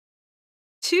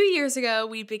2 years ago,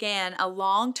 we began a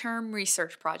long-term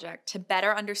research project to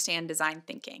better understand design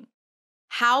thinking,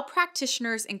 how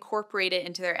practitioners incorporate it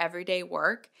into their everyday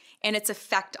work, and its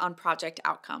effect on project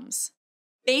outcomes.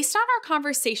 Based on our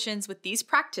conversations with these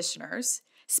practitioners,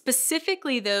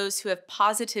 specifically those who have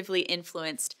positively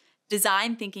influenced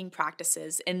design thinking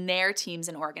practices in their teams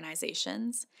and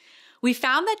organizations, we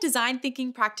found that design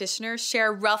thinking practitioners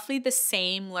share roughly the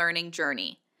same learning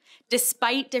journey,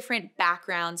 despite different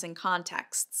backgrounds and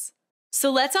contexts. So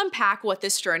let's unpack what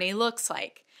this journey looks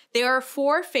like. There are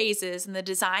 4 phases in the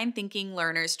design thinking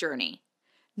learner's journey: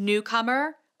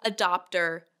 newcomer,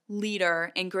 adopter,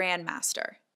 leader, and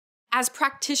grandmaster. As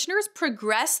practitioners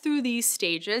progress through these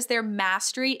stages, their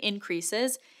mastery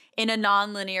increases in a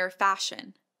nonlinear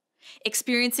fashion,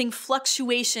 experiencing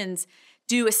fluctuations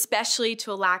due especially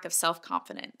to a lack of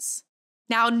self-confidence.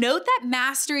 Now, note that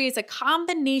mastery is a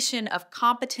combination of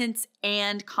competence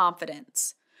and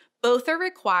confidence. Both are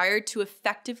required to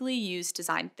effectively use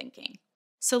design thinking.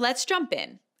 So let's jump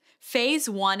in. Phase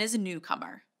 1 is a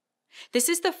newcomer. This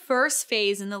is the first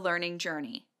phase in the learning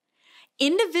journey.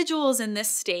 Individuals in this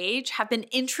stage have been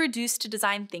introduced to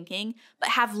design thinking but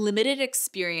have limited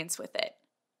experience with it.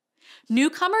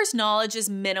 Newcomers' knowledge is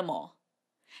minimal.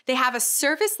 They have a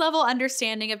surface-level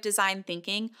understanding of design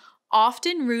thinking,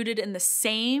 often rooted in the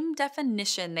same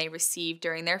definition they received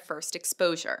during their first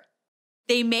exposure.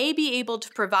 They may be able to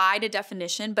provide a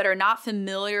definition but are not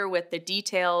familiar with the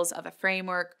details of a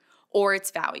framework or its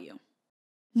value.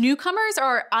 Newcomers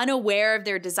are unaware of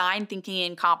their design thinking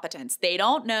and competence. They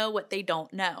don't know what they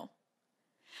don't know.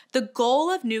 The goal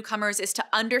of newcomers is to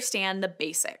understand the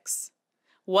basics: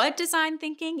 what design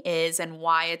thinking is and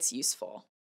why it's useful.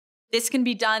 This can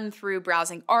be done through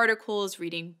browsing articles,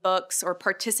 reading books, or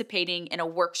participating in a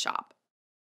workshop.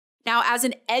 Now, as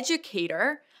an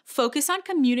educator, focus on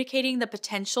communicating the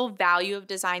potential value of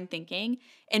design thinking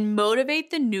and motivate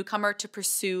the newcomer to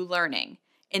pursue learning,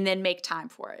 and then make time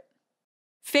for it.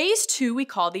 Phase 2 we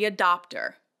call the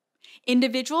adopter.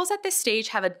 Individuals at this stage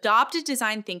have adopted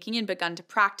design thinking and begun to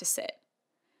practice it.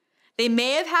 They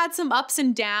may have had some ups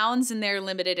and downs in their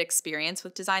limited experience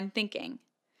with design thinking.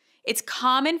 It's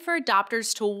common for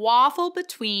adopters to waffle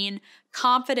between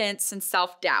confidence and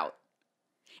self-doubt,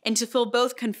 and to feel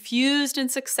both confused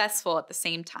and successful at the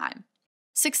same time.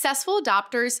 Successful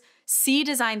adopters see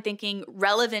design thinking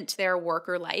relevant to their work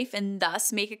or life and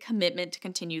thus make a commitment to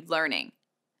continued learning.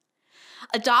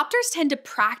 Adopters tend to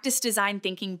practice design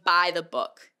thinking by the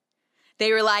book.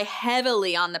 They rely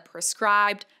heavily on the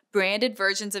prescribed, branded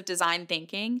versions of design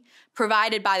thinking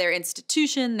provided by their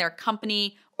institution, their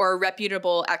company, or a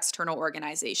reputable external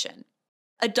organization.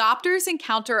 Adopters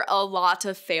encounter a lot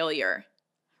of failure.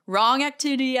 Wrong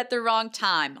activity at the wrong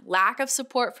time, lack of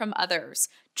support from others,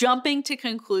 jumping to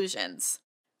conclusions.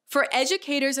 For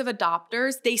educators of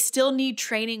adopters, they still need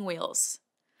training wheels.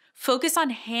 Focus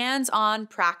on hands-on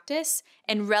practice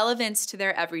and relevance to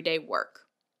their everyday work.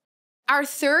 Our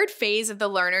third phase of the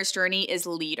learner's journey is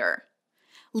leader.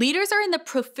 Leaders are in the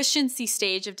proficiency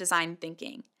stage of design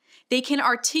thinking. They can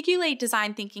articulate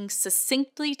design thinking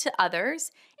succinctly to others,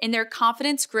 and their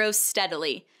confidence grows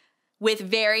steadily with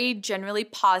very generally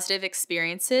positive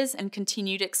experiences and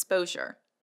continued exposure.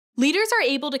 Leaders are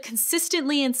able to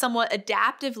consistently and somewhat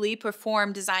adaptively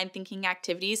perform design thinking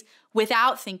activities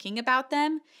without thinking about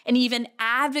them, and even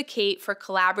advocate for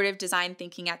collaborative design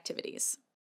thinking activities.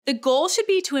 The goal should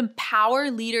be to empower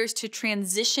leaders to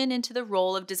transition into the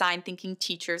role of design thinking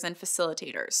teachers and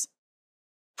facilitators.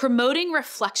 Promoting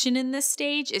reflection in this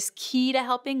stage is key to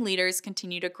helping leaders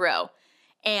continue to grow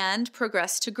and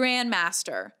progress to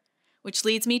grandmaster, which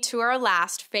leads me to our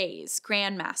last phase,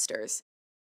 grandmasters.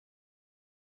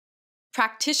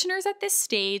 Practitioners at this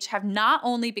stage have not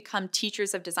only become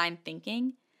teachers of design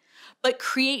thinking, but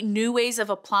create new ways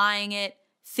of applying it,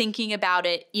 thinking about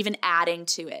it, even adding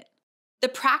to it. The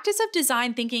practice of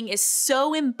design thinking is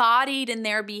so embodied in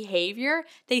their behavior,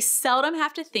 they seldom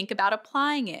have to think about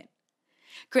applying it.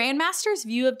 Grandmasters'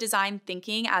 view of design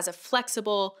thinking as a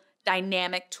flexible,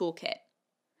 dynamic toolkit.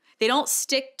 They don't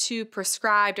stick to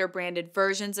prescribed or branded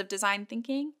versions of design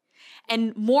thinking,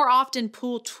 and more often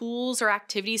pull tools or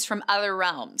activities from other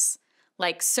realms,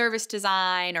 like service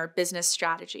design or business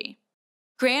strategy.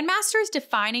 Grandmasters'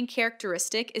 defining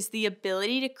characteristic is the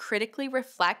ability to critically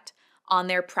reflect on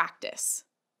their practice.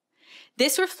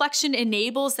 This reflection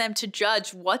enables them to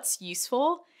judge what's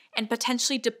useful and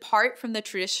potentially depart from the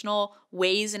traditional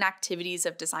ways and activities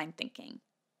of design thinking.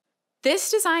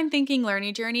 This design thinking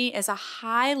learning journey is a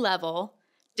high-level,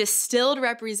 distilled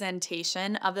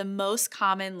representation of the most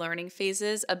common learning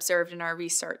phases observed in our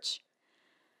research.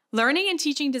 Learning and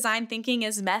teaching design thinking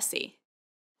is messy.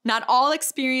 Not all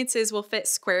experiences will fit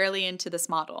squarely into this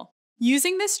model.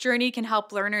 Using this journey can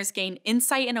help learners gain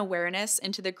insight and awareness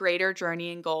into the greater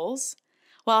journey and goals,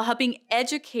 while helping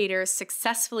educators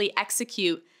successfully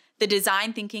execute the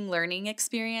design thinking learning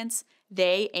experience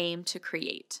they aim to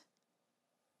create.